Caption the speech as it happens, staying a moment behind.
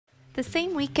The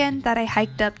same weekend that I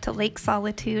hiked up to Lake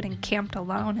Solitude and camped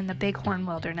alone in the Bighorn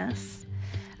Wilderness,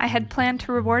 I had planned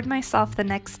to reward myself the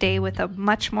next day with a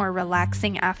much more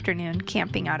relaxing afternoon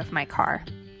camping out of my car.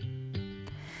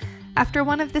 After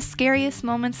one of the scariest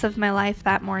moments of my life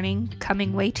that morning,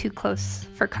 coming way too close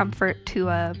for comfort to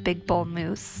a big bull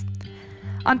moose,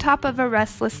 on top of a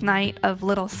restless night of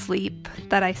little sleep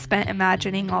that I spent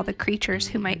imagining all the creatures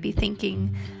who might be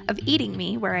thinking of eating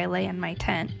me where I lay in my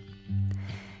tent,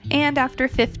 and after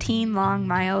 15 long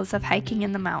miles of hiking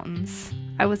in the mountains,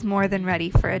 I was more than ready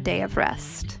for a day of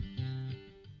rest.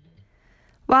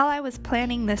 While I was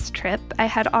planning this trip, I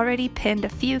had already pinned a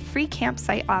few free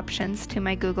campsite options to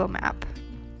my Google map.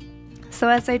 So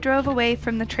as I drove away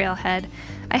from the trailhead,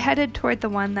 I headed toward the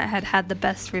one that had had the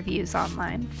best reviews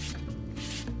online.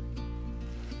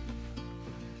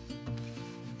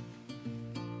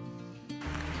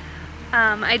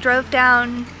 I drove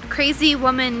down Crazy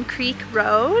Woman Creek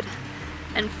Road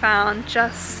and found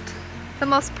just the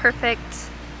most perfect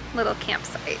little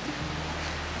campsite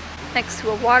next to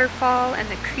a waterfall and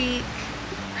the creek.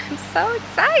 I'm so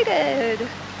excited!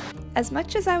 As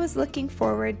much as I was looking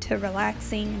forward to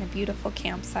relaxing in a beautiful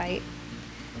campsite,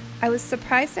 I was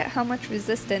surprised at how much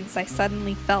resistance I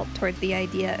suddenly felt toward the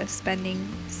idea of spending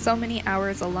so many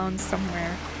hours alone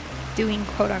somewhere doing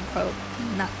quote-unquote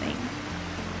nothing.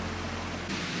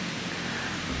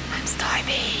 I'm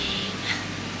starving!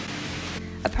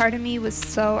 A part of me was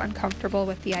so uncomfortable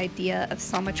with the idea of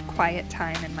so much quiet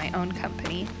time in my own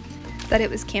company that it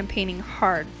was campaigning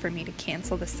hard for me to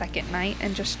cancel the second night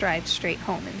and just drive straight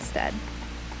home instead.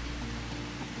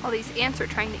 All these ants are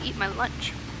trying to eat my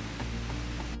lunch.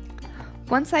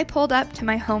 Once I pulled up to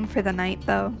my home for the night,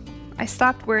 though, I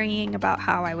stopped worrying about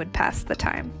how I would pass the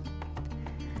time.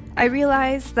 I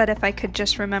realized that if I could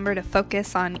just remember to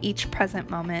focus on each present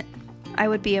moment, I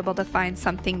would be able to find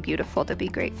something beautiful to be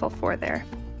grateful for there.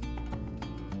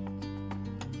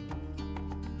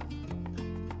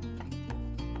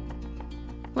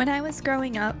 When I was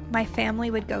growing up, my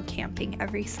family would go camping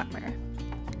every summer.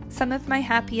 Some of my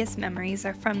happiest memories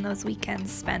are from those weekends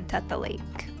spent at the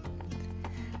lake.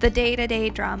 The day-to-day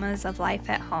dramas of life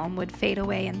at home would fade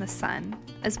away in the sun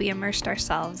as we immersed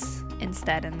ourselves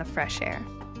instead in the fresh air.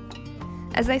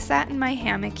 As I sat in my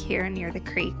hammock here near the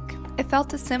creek, I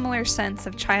felt a similar sense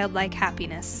of childlike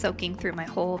happiness soaking through my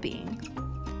whole being.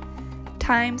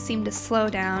 Time seemed to slow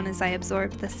down as I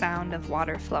absorbed the sound of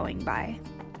water flowing by.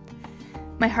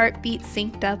 My heartbeat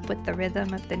synced up with the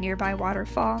rhythm of the nearby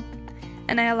waterfall,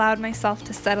 and I allowed myself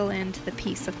to settle into the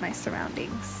peace of my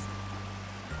surroundings.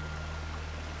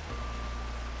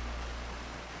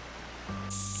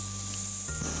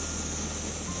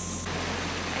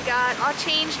 I got all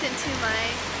changed into my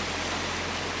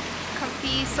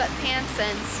comfy sweatpants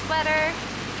and sweater,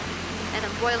 and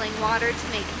I'm boiling water to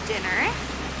make dinner.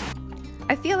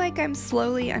 I feel like I'm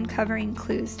slowly uncovering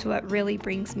clues to what really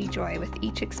brings me joy with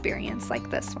each experience like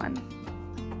this one.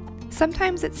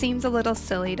 Sometimes it seems a little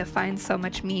silly to find so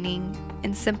much meaning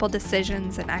in simple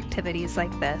decisions and activities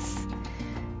like this,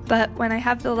 but when I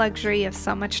have the luxury of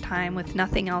so much time with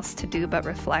nothing else to do but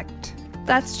reflect,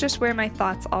 that's just where my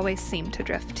thoughts always seem to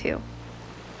drift to.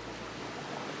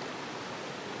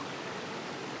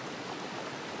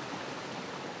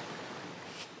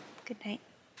 Good night.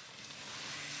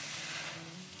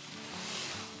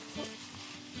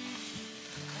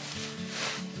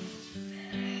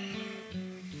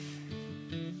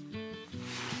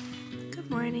 Good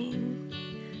morning.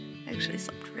 I actually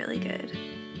slept really good,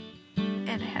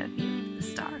 and I had a view of the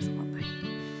stars all night.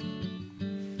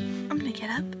 I'm gonna get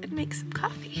up and make some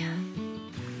coffee.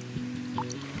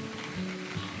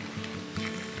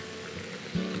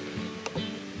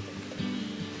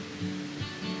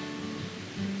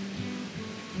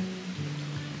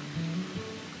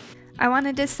 I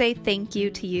wanted to say thank you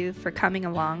to you for coming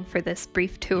along for this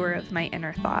brief tour of my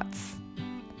inner thoughts.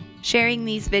 Sharing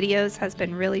these videos has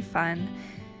been really fun,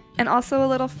 and also a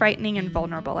little frightening and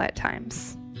vulnerable at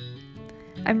times.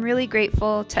 I'm really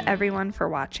grateful to everyone for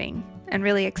watching, and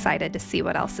really excited to see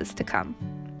what else is to come.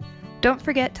 Don't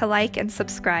forget to like and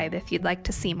subscribe if you'd like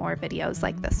to see more videos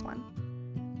like this one.